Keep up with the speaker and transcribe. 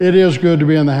It is good to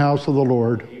be in the house of the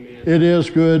Lord. Amen. It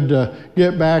is good to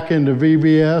get back into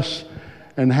VBS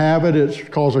and have it. It's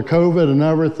because of COVID and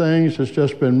other things. It's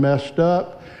just been messed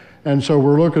up. And so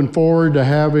we're looking forward to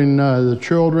having the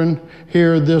children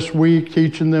here this week,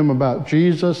 teaching them about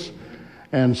Jesus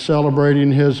and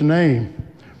celebrating his name.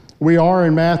 We are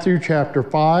in Matthew chapter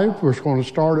 5. We're going to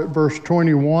start at verse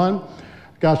 21.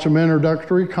 Got some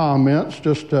introductory comments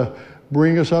just to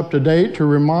bring us up to date, to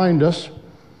remind us.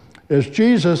 As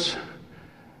Jesus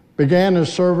began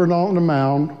his Sermon on the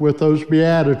Mount with those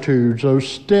Beatitudes, those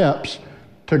steps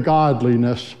to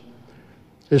godliness,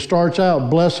 it starts out,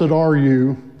 blessed are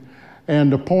you. And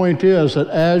the point is that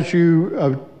as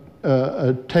you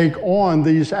take on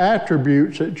these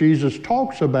attributes that Jesus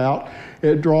talks about,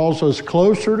 it draws us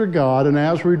closer to God. And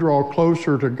as we draw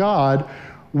closer to God,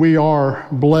 we are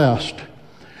blessed.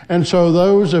 And so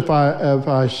those, if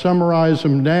I summarize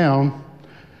them down,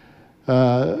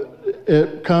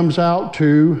 it comes out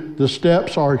to the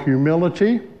steps are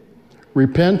humility,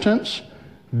 repentance,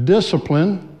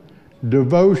 discipline,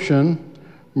 devotion,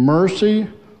 mercy,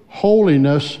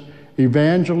 holiness,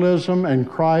 evangelism, and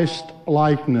Christ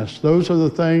likeness. Those are the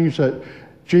things that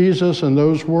Jesus and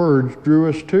those words drew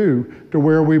us to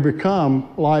where we become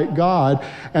like God.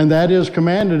 And that is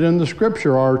commanded in the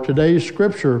scripture, our today's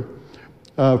scripture,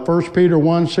 1 Peter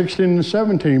 1, 16 and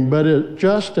 17. But it,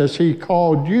 just as he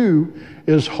called you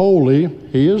is holy,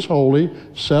 he is holy,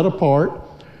 set apart,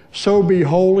 so be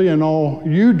holy in all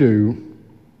you do.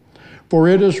 For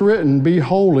it is written, be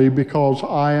holy because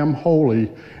I am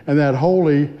holy. And that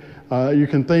holy, you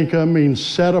can think of means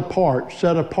set apart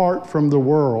from the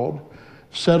world,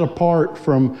 set apart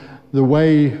from the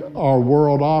way our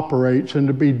world operates, and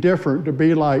to be different, to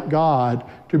be like God,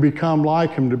 to become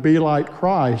like him, to be like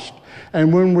Christ.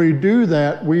 And when we do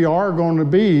that, we are going to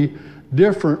be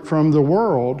different from the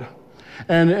world.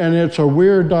 And it's a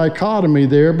weird dichotomy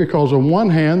there, because on one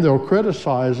hand, they'll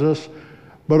criticize us,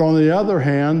 but on the other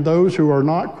hand, those who are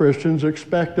not Christians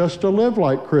expect us to live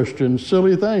like Christians.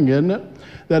 Silly thing, isn't it?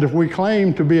 That if we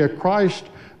claim to be a Christ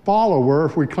follower,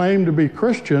 if we claim to be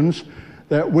Christians,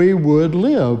 that we would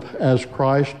live as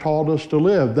Christ taught us to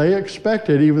live. They expect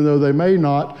it, even though they may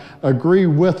not agree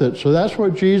with it. So that's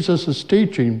what Jesus is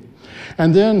teaching.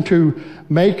 And then to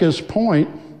make his point,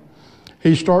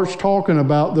 he starts talking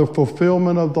about the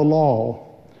fulfillment of the law.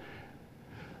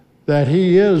 That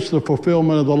he is the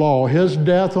fulfillment of the law. His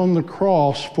death on the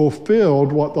cross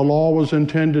fulfilled what the law was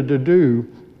intended to do,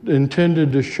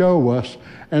 intended to show us.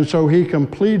 And so he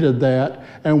completed that,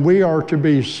 and we are to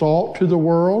be salt to the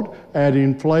world,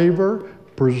 adding flavor,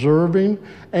 preserving,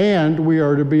 and we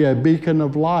are to be a beacon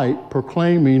of light,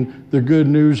 proclaiming the good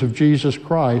news of Jesus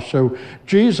Christ. So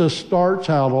Jesus starts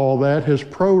out all that, his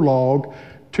prologue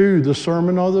to the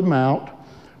Sermon on the Mount,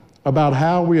 about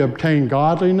how we obtain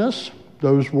godliness,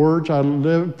 those words I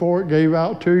lived for, gave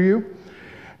out to you,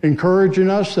 encouraging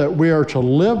us that we are to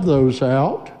live those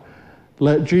out.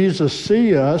 Let Jesus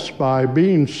see us by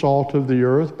being salt of the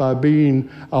earth, by being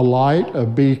a light, a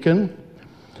beacon.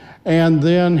 And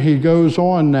then he goes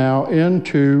on now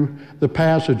into the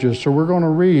passages. So we're going to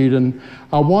read, and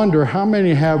I wonder how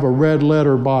many have a red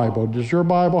letter Bible. Does your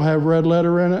Bible have red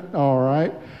letter in it? All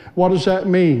right. What does that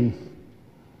mean?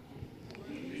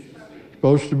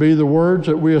 Supposed to be the words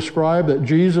that we ascribe that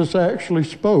Jesus actually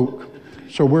spoke.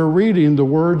 So we're reading the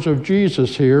words of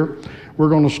Jesus here. We're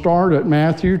going to start at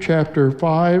Matthew chapter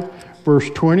 5, verse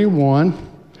 21. It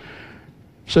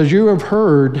says, you have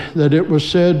heard that it was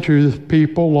said to the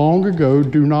people long ago,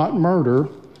 do not murder,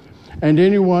 and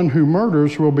anyone who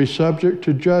murders will be subject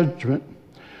to judgment.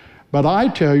 But I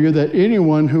tell you that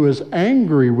anyone who is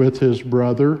angry with his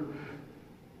brother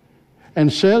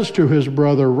and says to his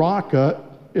brother, Raka,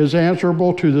 is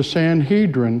answerable to the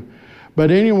Sanhedrin.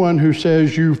 But anyone who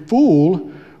says, you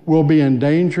fool, will be in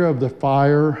danger of the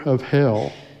fire of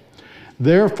hell.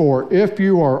 Therefore, if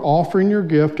you are offering your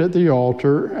gift at the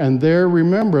altar, and there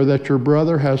remember that your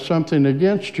brother has something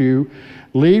against you,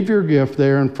 leave your gift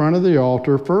there in front of the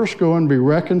altar. First go and be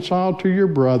reconciled to your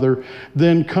brother,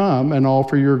 then come and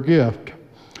offer your gift.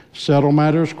 Settle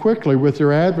matters quickly with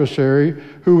your adversary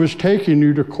who is taking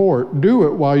you to court. Do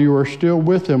it while you are still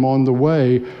with him on the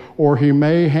way, or he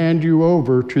may hand you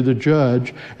over to the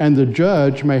judge, and the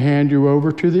judge may hand you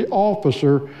over to the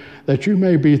officer, that you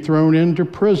may be thrown into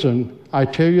prison. I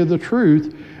tell you the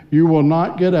truth, you will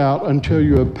not get out until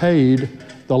you have paid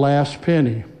the last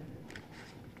penny.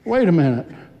 Wait a minute.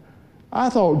 I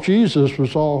thought Jesus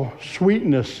was all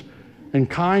sweetness and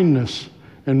kindness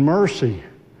and mercy.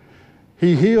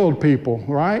 He healed people,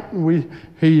 right?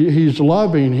 He's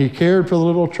loving. He cared for the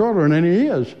little children, and he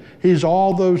is. He's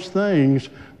all those things,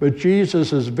 but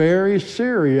Jesus is very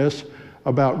serious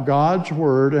about God's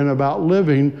word and about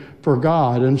living for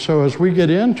God. And so as we get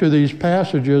into these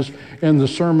passages in the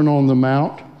Sermon on the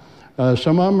Mount,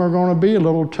 some of them are going to be a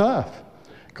little tough,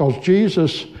 because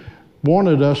Jesus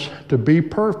wanted us to be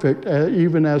perfect,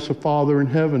 even as the Father in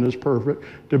heaven is perfect,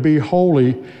 to be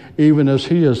holy, even as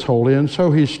he is holy. And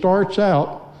so he starts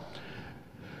out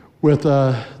with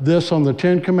this on the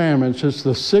Ten Commandments. It's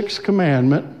the sixth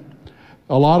commandment.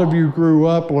 A lot of you grew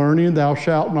up learning, thou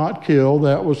shalt not kill.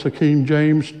 That was the King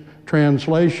James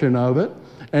translation of it.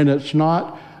 And it's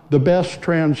not the best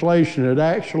translation. It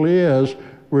actually is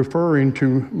referring to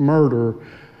murder.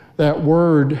 That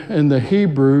word in the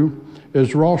Hebrew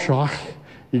is roshach.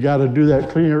 You got to do that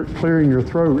clearing your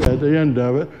throat at the end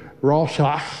of it.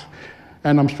 Roshach.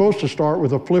 And I'm supposed to start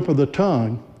with a flip of the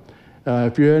tongue.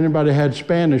 If anybody had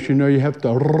Spanish, you know you have to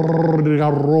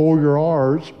roll your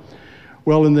R's.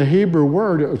 Well, in the Hebrew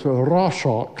word, it was a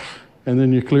roshach, and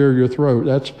then you clear your throat.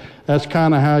 That's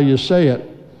kind of how you say it.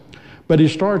 But he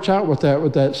starts out with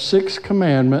that sixth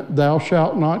commandment, thou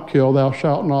shalt not kill, thou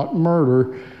shalt not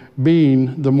murder,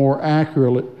 being the more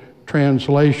accurate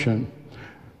translation.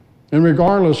 And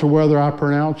regardless of whether I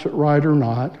pronounce it right or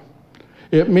not,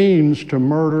 it means to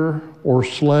murder or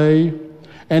slay,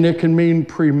 and it can mean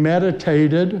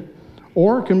premeditated,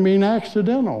 or it can mean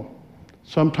accidental.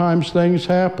 Sometimes things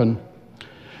happen.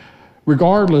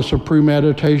 Regardless of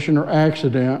premeditation or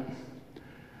accident,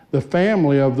 the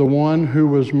family of the one who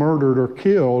was murdered or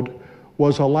killed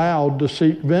was allowed to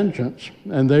seek vengeance,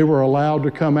 and they were allowed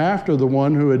to come after the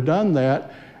one who had done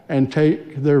that and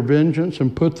take their vengeance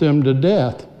and put them to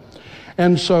death.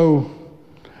 And so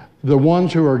the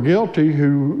ones who are guilty,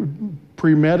 who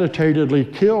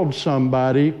premeditatedly killed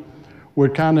somebody,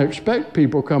 would kind of expect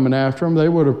people coming after them. They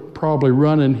would have probably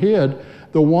run and hid.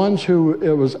 The ones who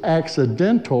it was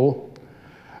accidental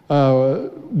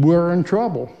were in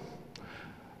trouble.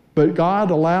 But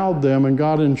God allowed them, and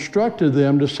God instructed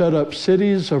them to set up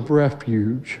cities of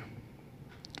refuge.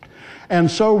 And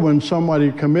so when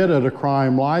somebody committed a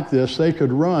crime like this, they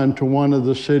could run to one of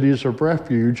the cities of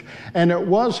refuge. And it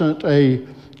wasn't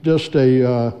just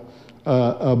a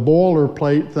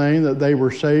boilerplate thing that they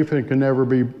were safe and could never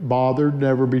be bothered,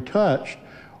 never be touched.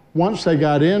 Once they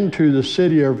got into the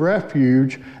city of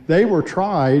refuge, they were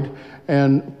tried,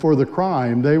 and for the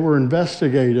crime, they were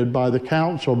investigated by the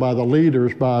council, by the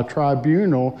leaders, by a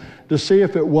tribunal, to see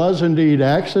if it was indeed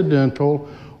accidental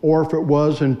or if it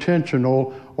was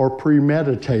intentional or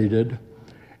premeditated.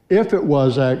 If it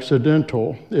was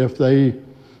accidental, if they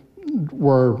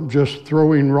were just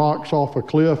throwing rocks off a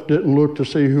cliff, didn't look to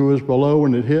see who was below,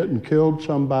 and it hit and killed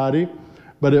somebody,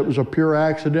 but it was a pure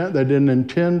accident. They didn't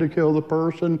intend to kill the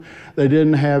person. They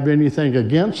didn't have anything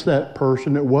against that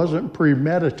person. It wasn't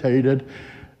premeditated.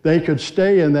 They could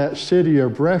stay in that city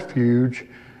of refuge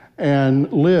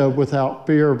and live without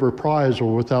fear of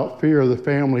reprisal, without fear of the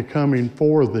family coming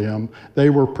for them. They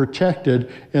were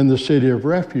protected in the city of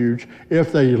refuge.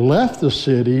 If they left the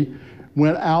city,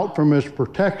 went out from its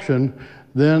protection,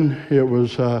 then it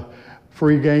was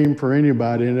free game for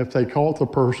anybody. And if they caught the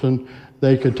person,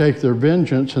 they could take their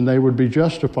vengeance, and they would be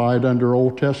justified under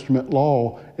Old Testament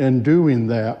law in doing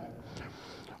that.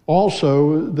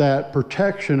 Also, that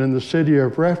protection in the city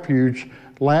of refuge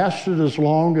lasted as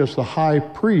long as the high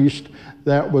priest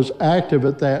that was active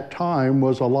at that time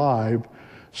was alive.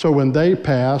 So when they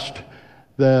passed,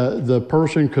 the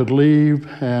person could leave,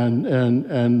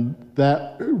 and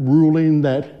that ruling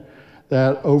that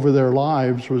over their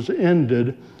lives was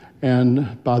ended,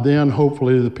 and by then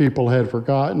hopefully the people had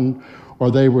forgotten, or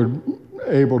they were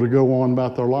able to go on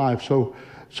about their life. So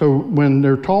when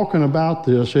they're talking about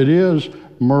this, it is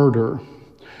murder.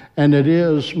 And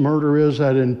murder is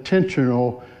that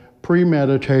intentional,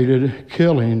 premeditated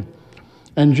killing.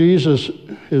 And Jesus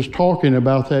is talking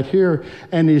about that here.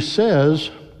 And he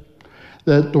says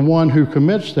that the one who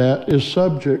commits that is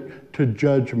subject to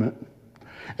judgment.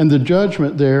 And the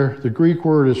judgment there, the Greek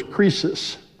word is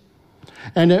krisis.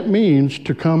 And it means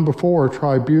to come before a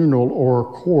tribunal or a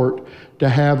court to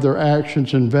have their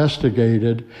actions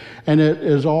investigated. And it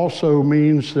is also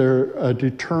means there a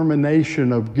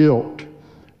determination of guilt,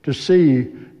 to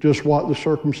see just what the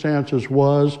circumstances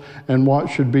was and what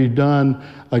should be done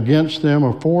against them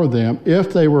or for them.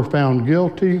 If they were found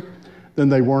guilty, then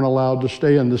they weren't allowed to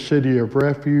stay in the city of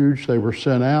refuge. They were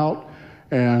sent out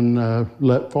and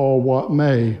let fall what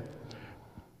may.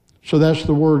 So that's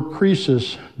the word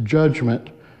krisis, judgment,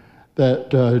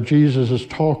 that Jesus is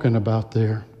talking about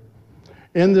there.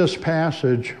 In this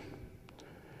passage,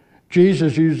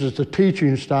 Jesus uses the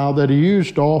teaching style that he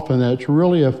used often that's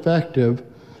really effective,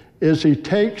 is he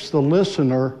takes the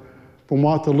listener from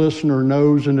what the listener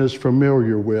knows and is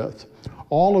familiar with.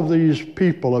 All of these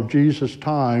people of Jesus'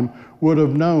 time would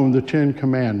have known the 10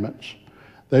 Commandments.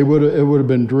 It would have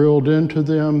been drilled into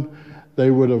them.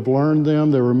 They would have learned them.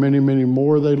 There were many, many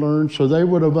more they learned. So they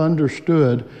would have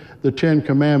understood the 10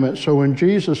 Commandments. So when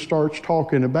Jesus starts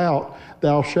talking about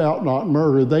thou shalt not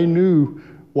murder, they knew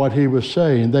what he was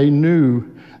saying. They knew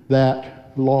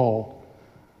that law.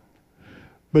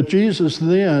 But Jesus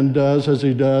then does as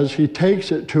he does, he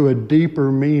takes it to a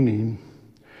deeper meaning.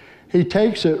 He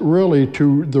takes it really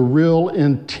to the real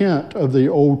intent of the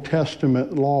Old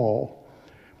Testament law.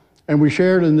 And we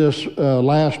shared in this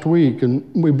last week, and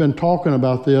we've been talking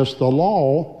about this, the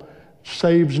law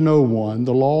saves no one.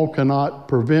 The law cannot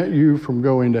prevent you from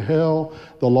going to hell.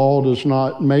 The law does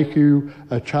not make you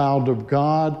a child of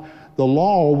God. The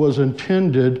law was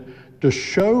intended to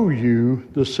show you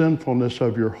the sinfulness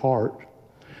of your heart,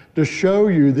 to show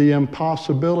you the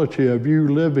impossibility of you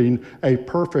living a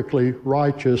perfectly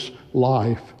righteous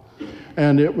life.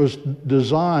 And it was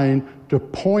designed to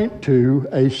point to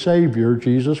a Savior,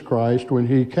 Jesus Christ, when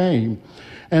he came.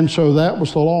 And so that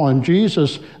was the law. And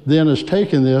Jesus then has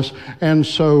taken this. And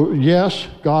so, yes,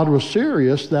 God was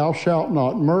serious, thou shalt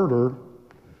not murder.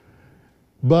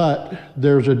 But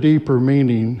there's a deeper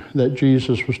meaning that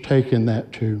Jesus was taking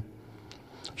that to.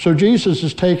 So Jesus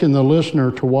is taking the listener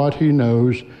to what he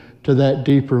knows, to that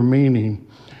deeper meaning.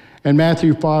 In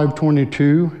Matthew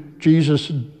 5:22,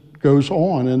 Jesus goes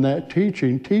on in that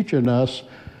teaching us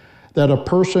that a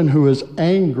person who is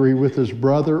angry with his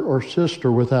brother or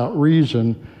sister without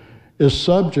reason is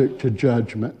subject to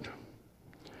judgment.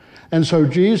 And so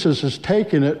Jesus is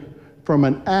taking it from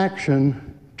an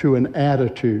action to an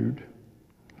attitude.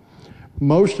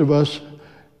 Most of us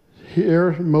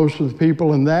here, most of the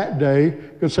people in that day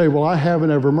could say, well, I haven't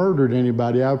ever murdered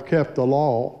anybody. I've kept the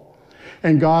law.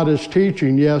 And God is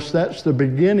teaching, yes, that's the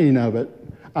beginning of it.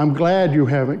 I'm glad you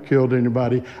haven't killed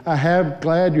anybody.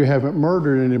 Glad you haven't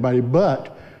murdered anybody,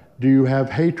 but do you have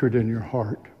hatred in your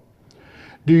heart?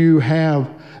 Do you have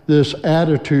this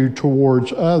attitude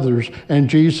towards others? And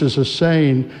Jesus is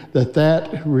saying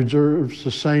that reserves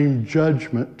the same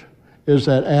judgment as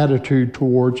that attitude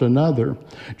towards another.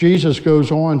 Jesus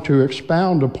goes on to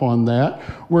expound upon that,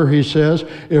 where he says,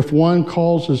 if one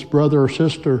calls his brother or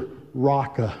sister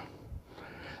Raka,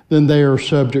 then they are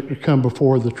subject to come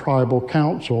before the tribal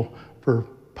council for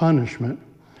punishment.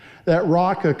 That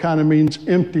Raka kind of means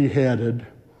empty-headed.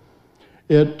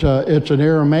 It's an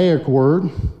Aramaic word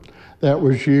that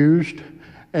was used,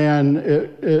 and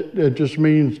it just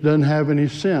means doesn't have any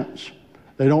sense.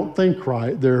 They don't think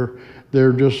right.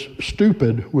 They're just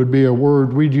stupid would be a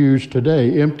word we'd use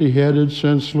today. Empty-headed,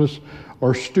 senseless,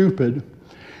 or stupid.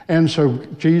 And so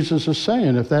Jesus is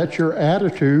saying, if that's your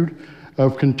attitude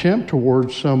of contempt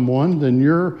towards someone, then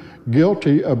you're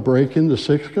guilty of breaking the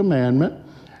 6th commandment,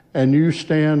 and you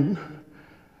stand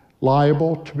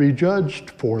liable to be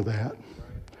judged for that.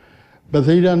 But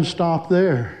he doesn't stop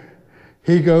there.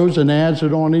 He goes and adds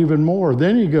it on even more.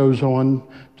 Then he goes on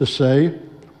to say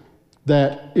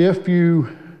that if you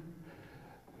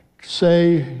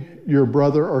say your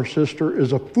brother or sister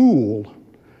is a fool,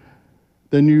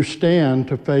 then you stand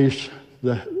to face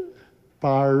the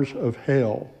fires of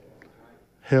hell.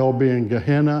 Hell being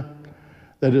Gehenna,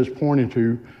 that is pointing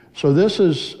to. So this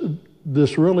is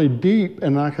this really deep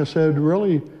and, like I said,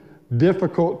 really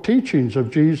difficult teachings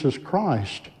of Jesus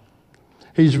Christ.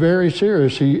 He's very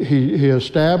serious. He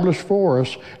established for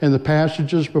us in the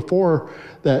passages before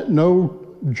that no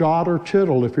jot or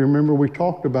tittle, if you remember we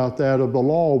talked about that, of the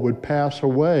law would pass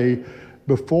away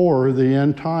before the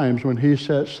end times when he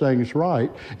sets things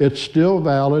right. It's still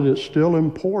valid, it's still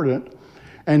important,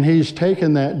 and he's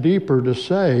taken that deeper to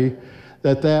say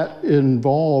that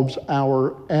involves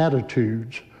our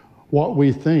attitudes, what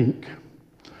we think.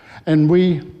 And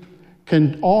we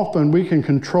can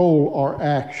control our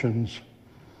actions.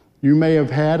 You may have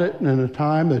had it in a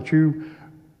time that you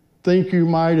think you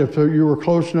might, if you were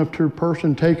close enough to a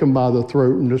person, take them by the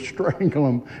throat and just strangle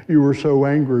them. You were so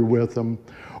angry with them.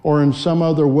 Or in some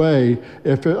other way,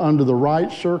 under the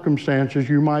right circumstances,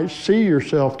 you might see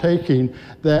yourself taking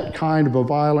that kind of a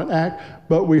violent act,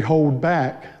 but we hold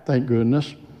back, thank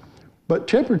goodness. But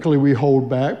typically we hold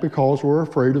back because we're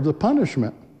afraid of the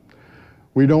punishment.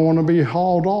 We don't want to be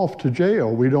hauled off to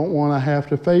jail. We don't want to have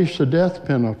to face the death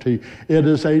penalty. It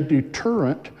is a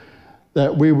deterrent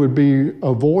that we would be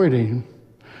avoiding,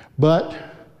 but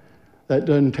that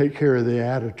doesn't take care of the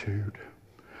attitude.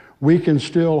 we can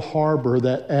still harbor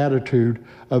that attitude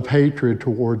of hatred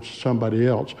towards somebody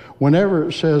else. Whenever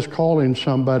it says calling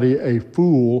somebody a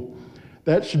fool,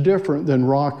 that's different than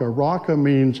raka. Raka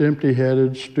means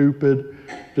empty-headed, stupid,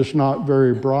 just not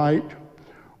very bright,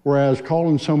 whereas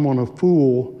calling someone a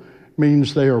fool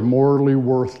means they are morally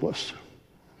worthless,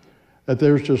 that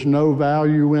there's just no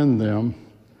value in them,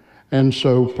 and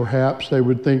so perhaps they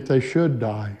would think they should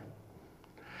die.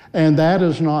 And that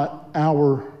is not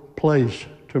our place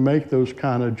to make those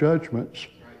kind of judgments.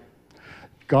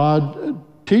 God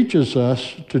teaches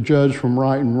us to judge from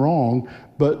right and wrong,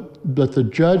 but the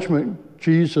judgment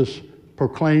Jesus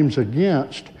proclaims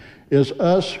against is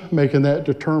us making that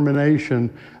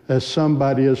determination as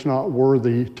somebody is not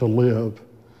worthy to live,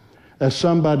 as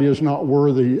somebody is not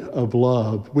worthy of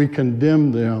love. We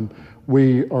condemn them.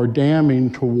 We are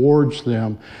damning towards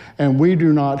them. And we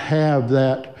do not have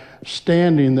that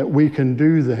standing that we can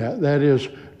do that. That is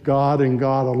God and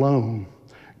God alone.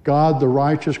 God, the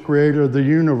righteous creator of the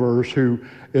universe, who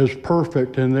is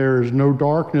perfect and there is no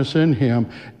darkness in him.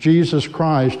 Jesus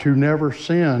Christ, who never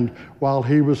sinned while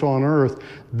he was on earth.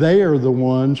 They are the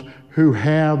ones who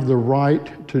have the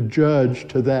right to judge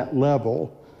to that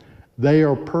level. They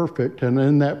are perfect, and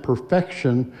in that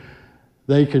perfection,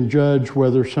 they can judge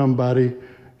whether somebody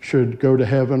should go to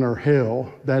heaven or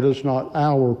hell. That is not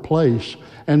our place.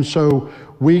 And so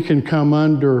we can come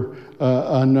under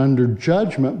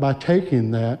judgment by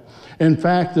taking that. In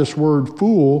fact, this word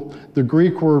fool, the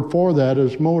Greek word for that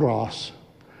is moros.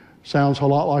 Sounds a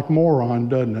lot like moron,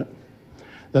 doesn't it?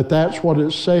 That's what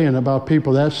it's saying about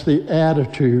people. That's the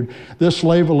attitude. This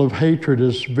level of hatred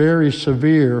is very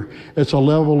severe. It's a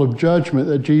level of judgment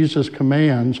that Jesus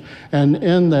commands. And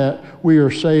in that, we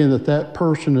are saying that that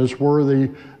person is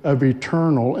worthy of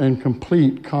eternal and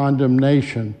complete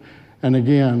condemnation. And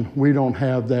again, we don't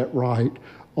have that right.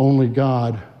 Only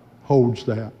God holds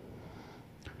that.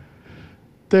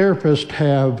 Therapists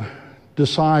have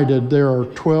decided there are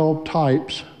 12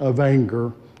 types of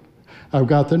anger. I've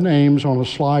got the names on a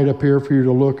slide up here for you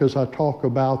to look as I talk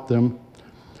about them.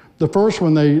 The first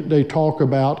one they talk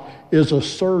about is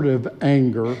assertive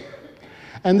anger.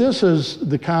 And this is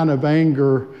the kind of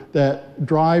anger that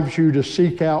drives you to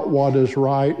seek out what is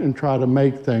right and try to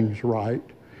make things right.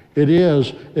 It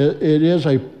is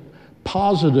a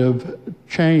positive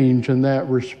change in that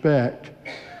respect.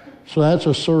 So that's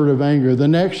assertive anger. The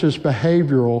next is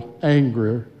behavioral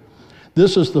anger.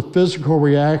 This is the physical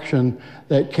reaction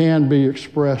that can be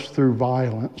expressed through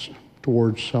violence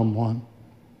towards someone.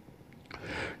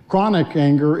 Chronic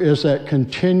anger is that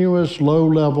continuous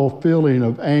low-level feeling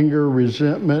of anger,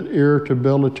 resentment,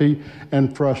 irritability,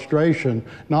 and frustration.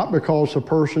 Not because the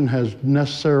person has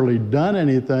necessarily done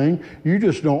anything, you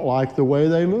just don't like the way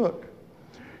they look.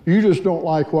 You just don't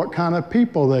like what kind of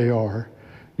people they are.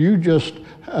 You just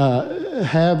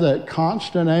have that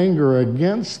constant anger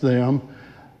against them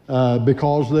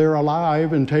because they're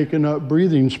alive and taking up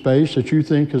breathing space that you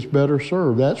think is better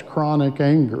served. That's chronic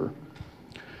anger.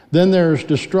 Then there's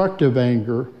destructive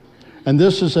anger, and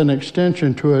this is an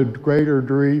extension to a greater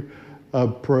degree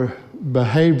of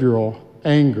behavioral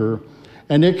anger,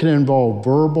 and it can involve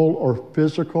verbal or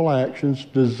physical actions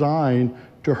designed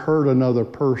to hurt another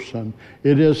person.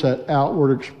 It is that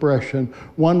outward expression.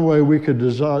 One way we could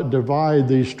divide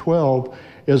these 12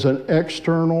 is an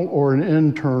external or an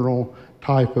internal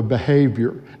type of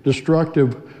behavior.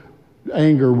 Destructive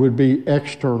anger would be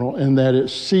external in that it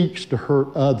seeks to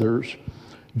hurt others.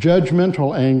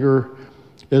 Judgmental anger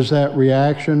is that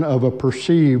reaction of a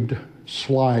perceived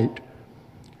slight.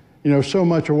 You know, so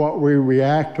much of what we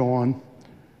react on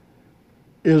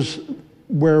is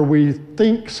where we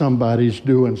think somebody's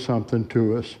doing something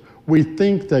to us. We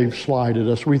think they've slighted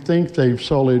us. We think they've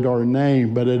sullied our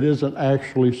name, but it isn't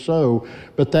actually so.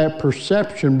 But that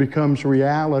perception becomes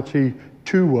reality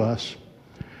to us.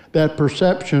 That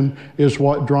perception is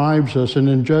what drives us. And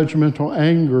in judgmental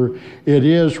anger, it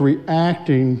is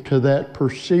reacting to that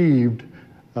perceived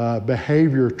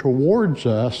behavior towards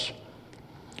us.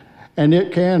 And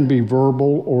it can be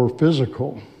verbal or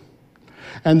physical.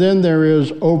 And then there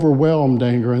is overwhelmed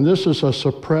anger. And this is a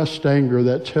suppressed anger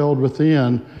that's held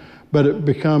within, but it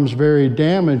becomes very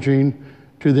damaging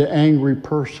to the angry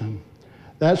person.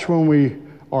 That's when we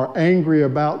are angry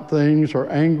about things or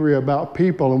angry about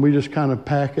people and we just kind of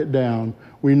pack it down.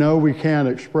 We know we can't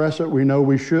express it. We know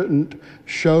we shouldn't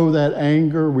show that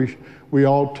anger. We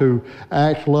ought to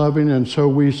act loving, and so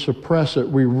we suppress it.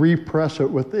 We repress it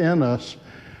within us,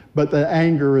 but the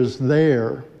anger is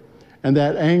there, and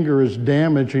that anger is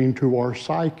damaging to our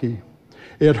psyche.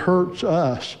 It hurts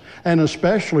us, and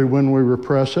especially when we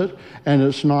repress it and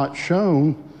it's not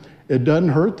shown, It doesn't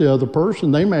hurt the other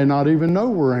person. They may not even know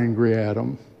we're angry at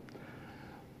them.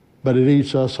 But it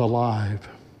eats us alive.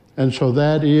 And so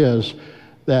that is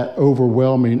that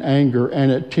overwhelming anger,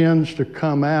 and it tends to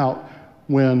come out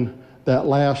when that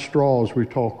last straw, as we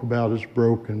talk about, is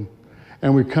broken.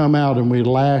 And we come out and we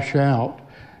lash out,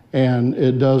 and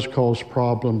it does cause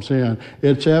problems in.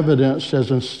 It's evidenced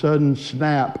as a sudden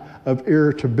snap of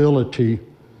irritability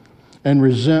and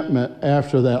resentment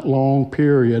after that long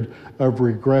period of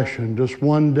regression. Just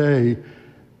one day,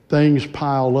 things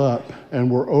pile up and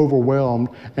we're overwhelmed,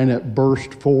 and it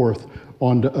bursts forth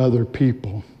onto other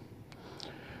people.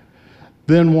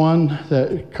 Then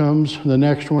the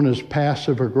next one is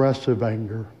passive-aggressive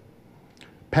anger.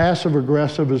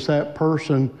 Passive-aggressive is that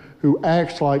person who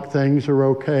acts like things are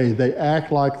okay. They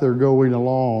act like they're going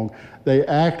along. They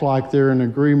act like they're in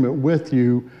agreement with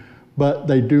you, but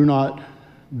they do not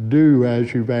do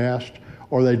as you've asked,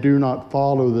 or they do not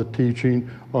follow the teaching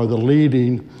or the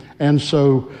leading. And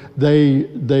so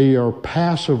they are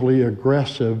passively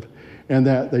aggressive in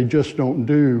that they just don't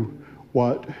do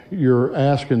what you're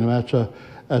asking them.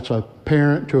 That's a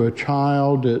parent to a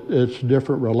child. It's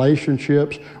different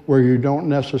relationships where you don't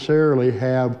necessarily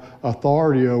have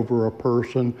authority over a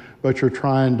person, but you're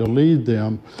trying to lead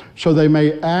them. So they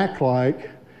may act like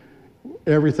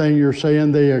everything you're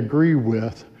saying they agree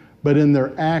with, but in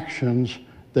their actions,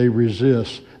 they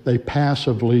resist. They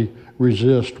passively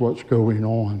resist what's going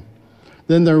on.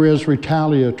 Then there is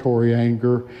retaliatory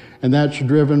anger, and that's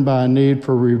driven by a need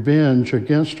for revenge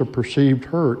against a perceived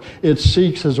hurt. It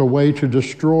seeks as a way to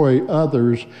destroy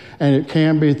others, and it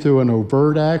can be through an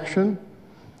overt action,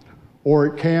 or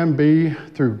it can be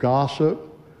through gossip,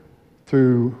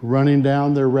 through running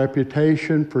down their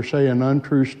reputation for saying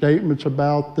untrue statements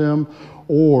about them,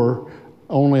 or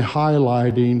only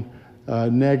highlighting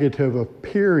negative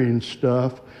appearing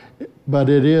stuff, but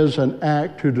it is an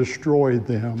act to destroy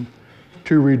them,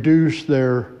 to reduce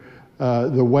the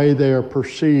way they are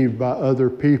perceived by other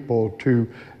people, to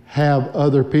have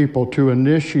other people, to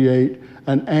initiate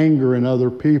an anger in other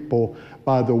people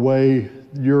by the way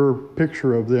your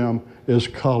picture of them is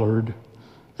colored.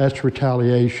 That's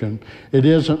retaliation. It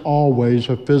isn't always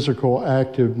a physical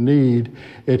active need.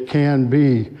 It can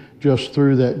be just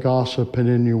through that gossip and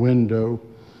innuendo.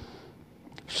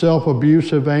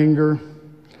 Self-abusive anger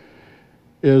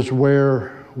is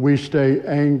where we stay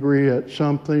angry at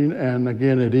something, and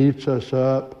again, it eats us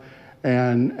up,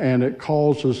 and it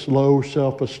causes low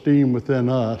self-esteem within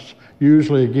us,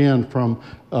 usually again from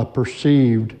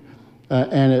perceived,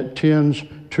 and it tends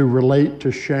to relate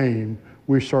to shame.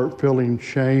 We start feeling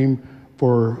shame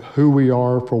for who we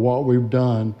are, for what we've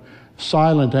done.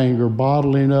 Silent anger,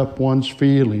 bottling up one's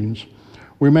feelings.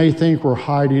 We may think we're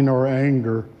hiding our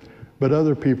anger, but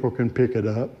other people can pick it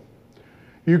up.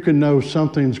 You can know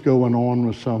something's going on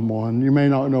with someone. You may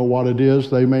not know what it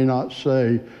is, they may not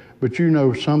say, but you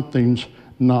know something's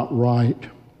not right.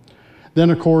 Then,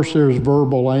 of course, there's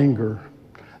verbal anger.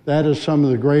 That is some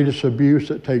of the greatest abuse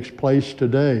that takes place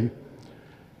today.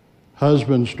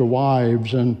 Husbands to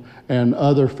wives and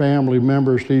other family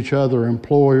members to each other,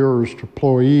 employers to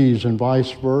employees, and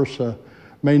vice versa,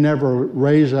 may never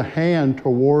raise a hand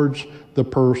towards the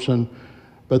person,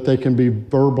 but they can be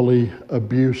verbally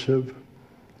abusive.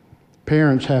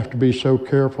 Parents have to be so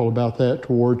careful about that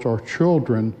towards our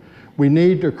children. We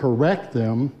need to correct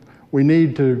them. We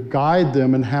need to guide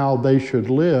them in how they should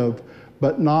live,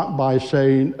 but not by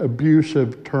saying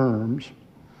abusive terms.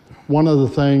 One of the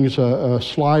things, a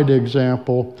slight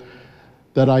example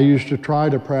that I used to try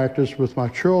to practice with my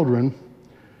children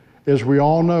is we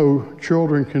all know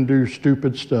children can do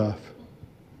stupid stuff.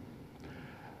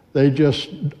 They just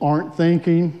aren't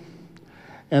thinking.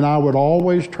 And I would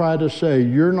always try to say,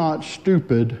 you're not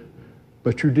stupid,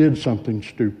 but you did something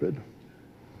stupid.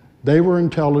 They were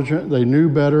intelligent. They knew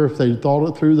better. If they thought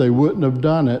it through, they wouldn't have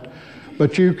done it.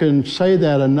 But you can say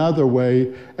that another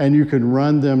way, and you can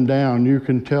run them down. You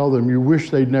can tell them you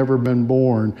wish they'd never been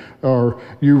born, or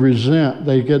you resent.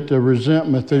 They get the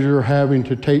resentment that you're having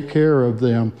to take care of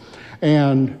them.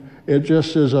 And it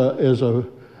just is a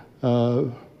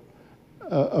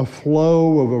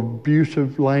flow of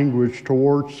abusive language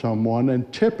towards someone,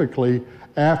 and typically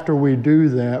after we do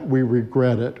that, we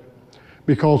regret it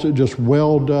because it just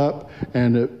welled up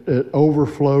and it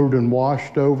overflowed and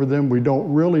washed over them. We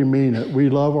don't really mean it. We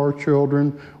love our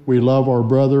children, we love our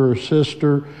brother or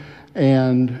sister,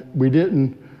 and we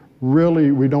don't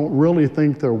really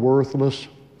think they're worthless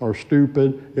or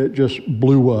stupid. It just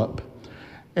blew up,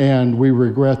 and we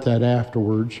regret that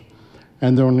afterwards.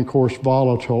 And then, of course,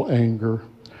 volatile anger,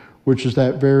 which is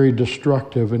that very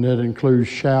destructive, and it includes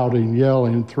shouting,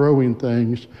 yelling, throwing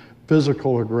things,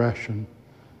 physical aggression.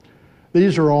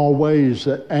 These are all ways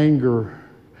that anger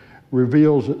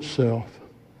reveals itself.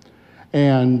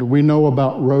 And we know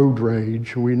about road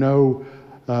rage. We know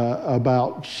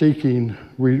about seeking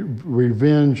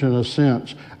revenge in a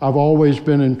sense. I've always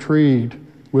been intrigued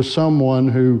with someone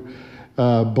who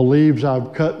believes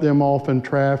I've cut them off in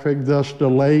traffic, thus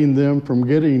delaying them from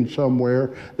getting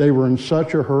somewhere. They were in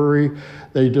such a hurry,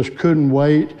 they just couldn't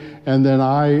wait, and then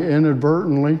I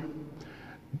inadvertently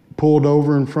pulled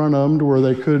over in front of them to where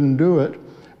they couldn't do it.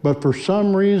 But for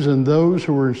some reason, those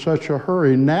who were in such a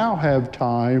hurry now have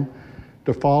time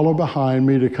to follow behind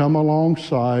me, to come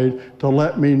alongside, to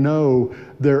let me know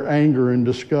their anger and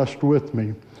disgust with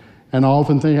me. And I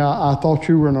often think, I thought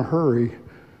you were in a hurry,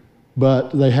 but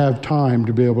they have time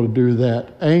to be able to do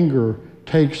that. Anger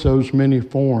takes those many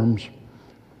forms,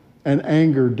 and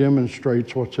anger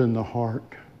demonstrates what's in the heart.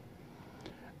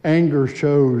 Anger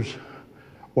shows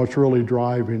what's really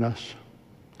driving us.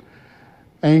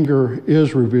 Anger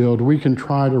is revealed. We can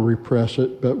try to repress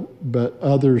it, but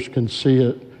others can see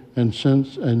it and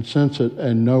sense it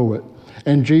and know it.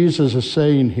 And Jesus is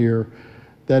saying here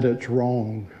that it's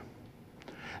wrong.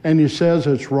 And he says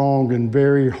it's wrong in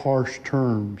very harsh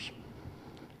terms.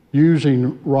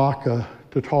 Using Raka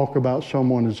to talk about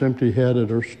someone as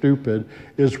empty-headed or stupid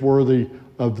is worthy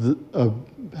of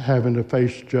having to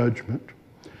face judgment.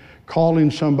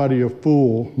 Calling somebody a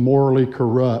fool, morally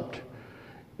corrupt,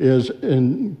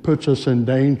 puts us in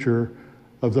danger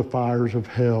of the fires of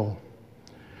hell.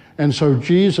 And so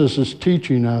Jesus is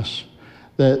teaching us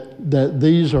that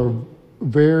these are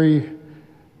very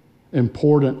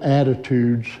important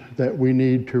attitudes that we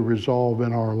need to resolve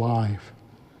in our life.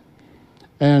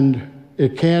 And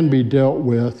it can be dealt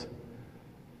with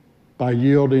by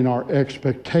yielding our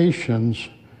expectations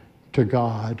to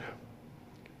God,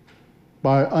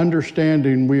 by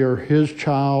understanding we are His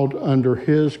child under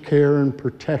His care and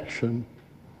protection,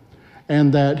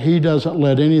 and that He doesn't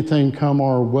let anything come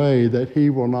our way that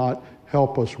He will not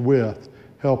help us with,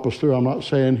 help us through. I'm not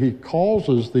saying He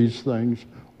causes these things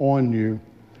on you,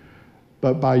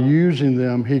 but by using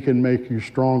them, He can make you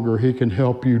stronger. He can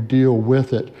help you deal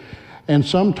with it. And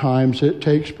sometimes it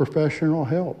takes professional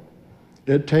help.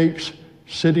 It takes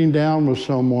sitting down with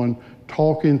someone,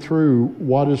 talking through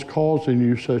what is causing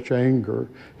you such anger,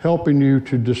 helping you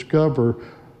to discover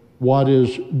what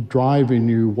is driving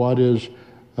you, what is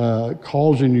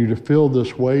causing you to feel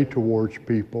this way towards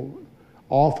people,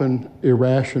 often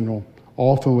irrational,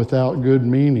 often without good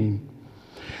meaning.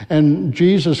 And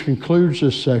Jesus concludes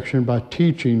this section by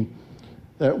teaching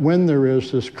that when there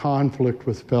is this conflict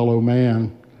with fellow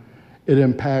man, it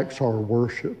impacts our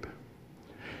worship.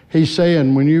 He's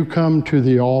saying when you come to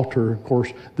the altar, of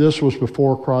course, this was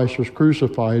before Christ was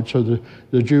crucified, so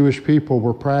the Jewish people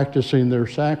were practicing their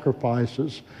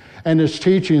sacrifices. And it's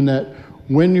teaching that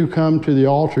when you come to the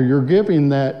altar, you're giving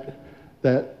that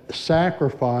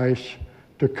sacrifice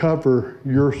to cover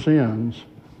your sins,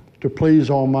 to please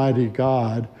Almighty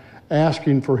God,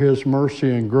 asking for His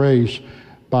mercy and grace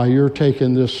by your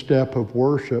taking this step of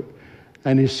worship.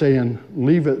 And He's saying,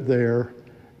 leave it there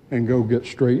and go get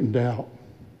straightened out.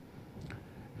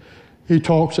 He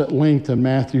talks at length in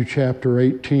Matthew chapter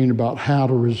 18 about how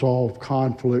to resolve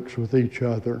conflicts with each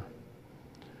other.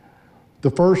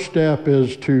 The first step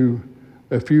is to,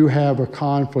 if you have a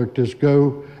conflict, is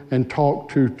go and talk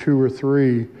to 2 or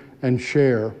 3 and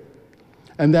share.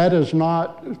 And that is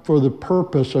not for the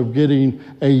purpose of getting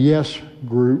a yes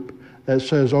group that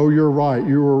says, oh, you're right,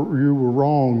 you were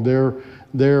wrong,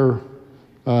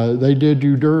 they did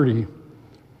you dirty.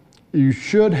 You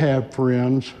should have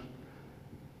friends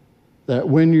that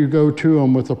when you go to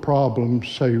them with a problem,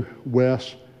 say,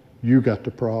 Wes, you got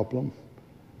the problem.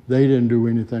 They didn't do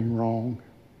anything wrong.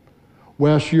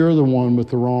 Wes, you're the one with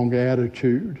the wrong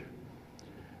attitude.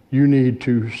 You need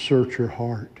to search your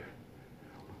heart.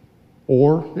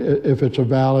 Or if it's a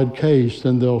valid case,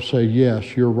 then they'll say,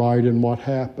 yes, you're right in what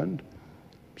happened.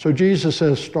 So Jesus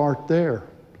says, start there.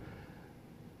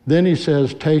 Then He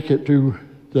says, take it to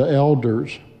the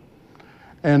elders.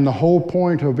 And the whole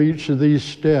point of each of these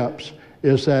steps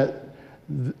is that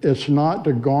it's not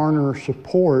to garner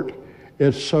support,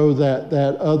 it's so that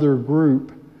that other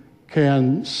group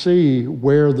can see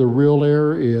where the real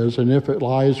error is, and if it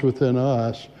lies within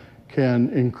us, can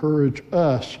encourage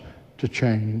us to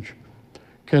change,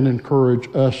 can encourage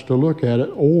us to look at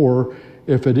it, or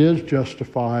if it is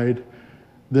justified,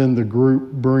 then the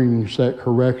group brings that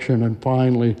correction, and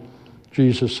finally,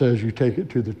 Jesus says you take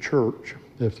it to the church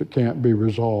if it can't be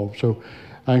resolved. So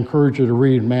I encourage you to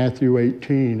read Matthew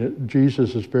 18.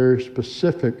 Jesus is very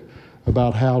specific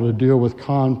about how to deal with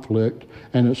conflict,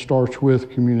 and it starts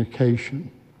with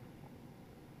communication.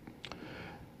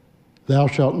 Thou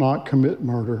shalt not commit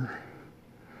murder.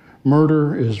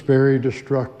 Murder is very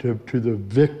destructive to the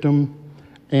victim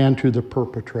and to the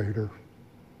perpetrator.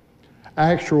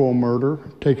 Actual murder,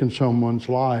 taking someone's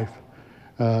life,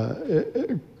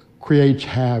 it creates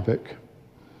havoc.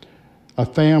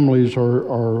 Families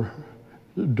are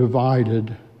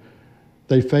divided.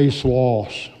 They face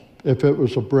loss. If it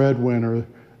was a breadwinner,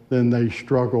 then they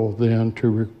struggle then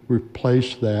to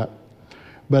replace that.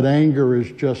 But anger is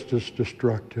just as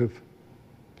destructive.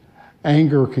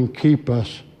 Anger can keep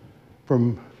us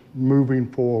from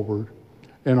moving forward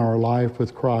in our life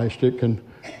with Christ. It can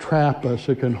trap us.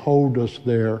 It can hold us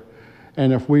there.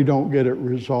 And if we don't get it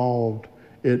resolved,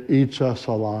 it eats us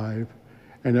alive,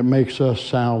 and it makes us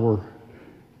sour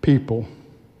people.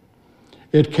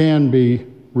 It can be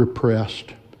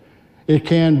repressed. It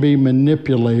can be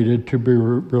manipulated to be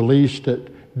released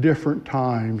at different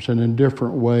times and in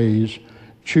different ways,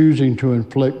 choosing to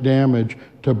inflict damage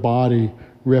to body,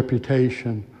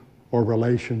 reputation, or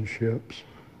relationships.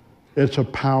 It's a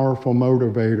powerful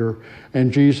motivator,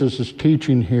 and Jesus is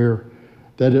teaching here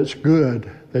that it's good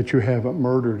that you haven't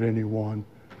murdered anyone,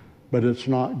 but it's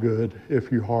not good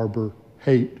if you harbor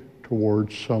hate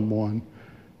towards someone,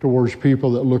 towards people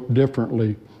that look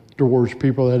differently, towards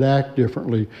people that act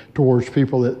differently, towards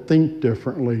people that think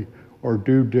differently or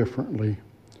do differently.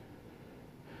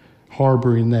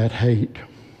 Harboring that hate.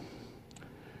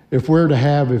 If we're to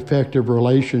have effective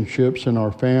relationships in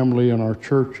our family and our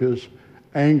churches,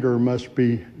 anger must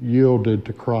be yielded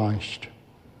to Christ.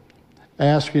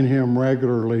 Asking Him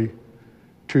regularly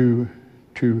to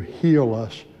heal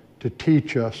us, to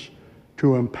teach us,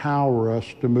 to empower us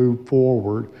to move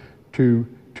forward, to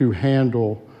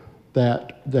handle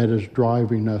that is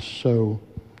driving us so.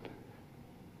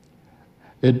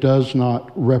 It does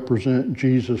not represent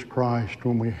Jesus Christ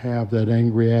when we have that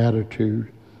angry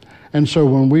attitude. And so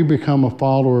when we become a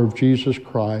follower of Jesus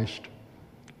Christ,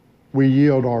 we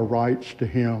yield our rights to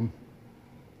Him.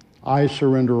 I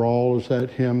surrender all is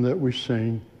that hymn that we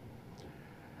sing.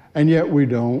 And yet we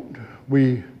don't.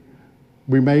 We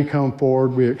may come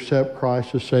forward, we accept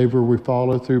Christ as Savior, we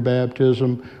follow through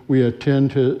baptism, we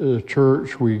attend to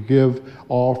church, we give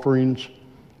offerings,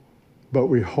 but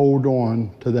we hold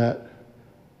on to that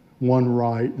one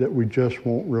right that we just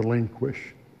won't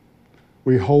relinquish.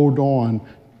 We hold on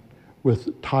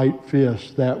with tight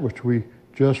fists that which we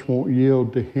just won't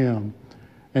yield to Him.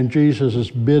 And Jesus is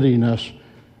bidding us,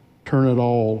 turn it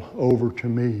all over to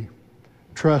me.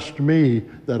 Trust me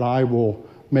that I will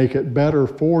make it better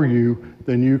for you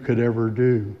than you could ever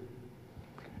do.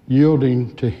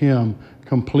 Yielding to Him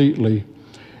completely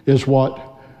is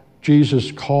what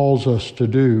Jesus calls us to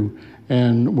do.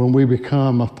 And when we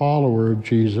become a follower of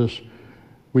Jesus,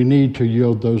 we need to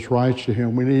yield those rights to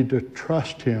Him. We need to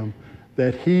trust Him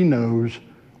that He knows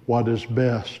what is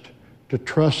best, to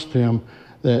trust Him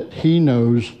that He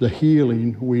knows the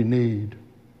healing we need.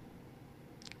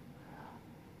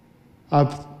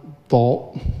 I've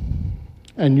thought,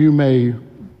 and you may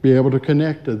be able to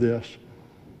connect to this,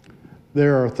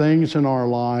 there are things in our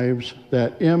lives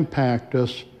that impact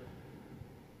us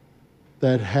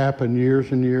that happened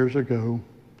years and years ago,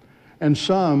 and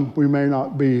some we may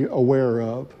not be aware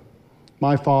of.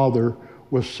 My father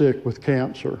was sick with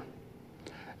cancer,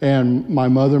 and my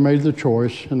mother made the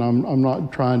choice, and I'm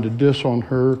not trying to diss on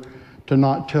her, to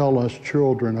not tell us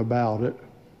children about it.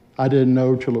 I didn't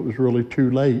know till it was really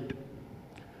too late.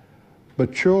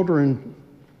 But children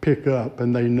pick up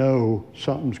and they know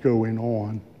something's going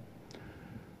on.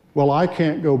 Well, I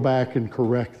can't go back and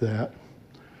correct that,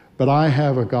 but I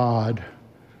have a God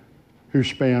who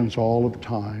spans all of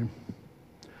time.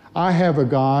 I have a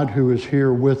God who is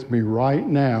here with me right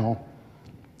now,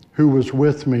 who was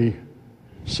with me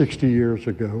 60 years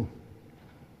ago.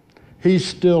 He's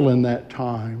still in that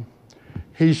time.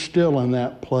 He's still in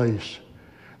that place.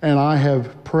 And I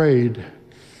have prayed,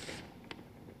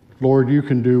 Lord, you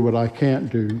can do what I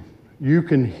can't do. You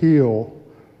can heal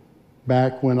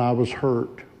back when I was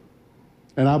hurt.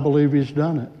 And I believe He's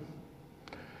done it.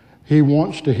 He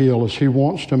wants to heal us. He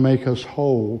wants to make us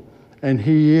whole. And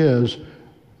He is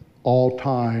all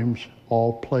times,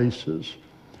 all places.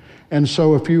 And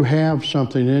so if you have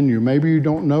something in you, maybe you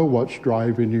don't know what's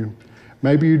driving you.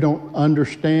 Maybe you don't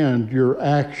understand your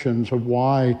actions of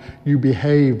why you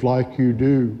behave like you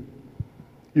do.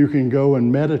 You can go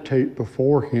and meditate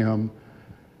before Him,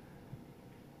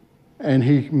 and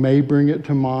He may bring it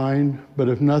to mind, but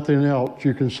if nothing else,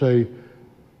 you can say,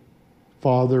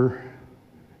 Father,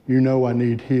 you know I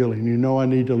need healing. You know I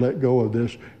need to let go of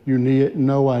this. You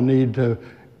know I need to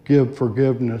give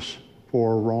forgiveness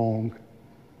for a wrong.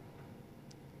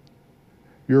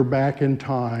 You're back in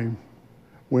time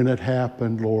when it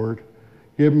happened, Lord.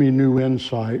 Give me new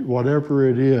insight. Whatever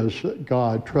it is,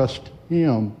 God, trust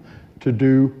Him to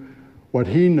do what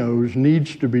He knows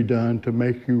needs to be done to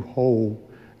make you whole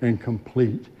and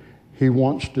complete. He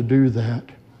wants to do that.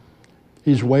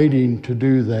 He's waiting to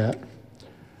do that.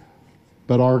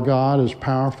 But our God, as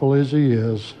powerful as He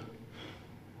is,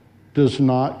 does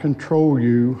not control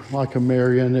you like a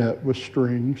marionette with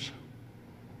strings.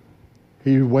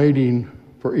 He's waiting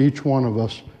for each one of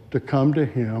us to come to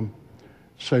Him,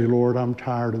 say, Lord, I'm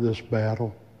tired of this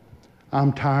battle.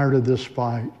 I'm tired of this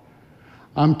fight.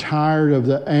 I'm tired of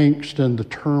the angst and the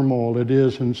turmoil it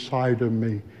is inside of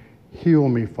me. Heal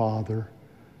me, Father.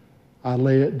 I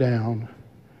lay it down.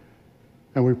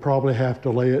 And we probably have to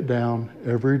lay it down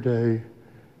every day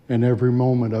and every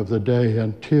moment of the day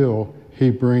until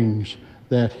He brings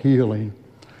that healing,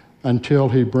 until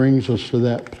He brings us to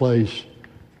that place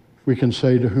we can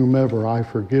say to whomever, I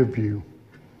forgive you,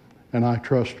 and I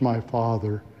trust my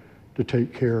Father to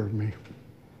take care of me.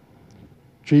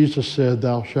 Jesus said,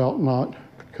 thou shalt not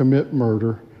commit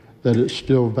murder, that it's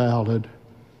still valid.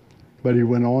 But He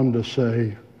went on to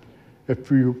say,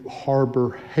 if you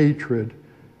harbor hatred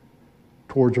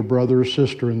towards a brother or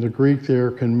sister, and the Greek there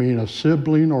can mean a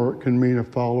sibling or it can mean a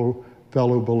fellow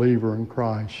believer in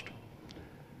Christ.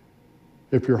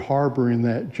 If you're harboring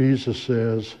that, Jesus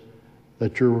says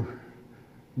that you're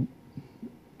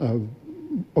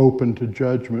open to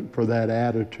judgment for that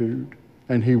attitude.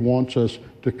 And He wants us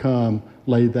to come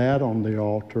lay that on the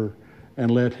altar and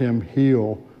let Him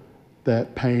heal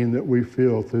that pain that we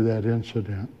feel through that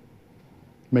incident.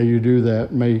 May you do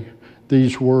that. May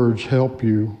these words help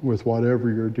you with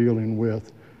whatever you're dealing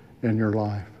with in your life.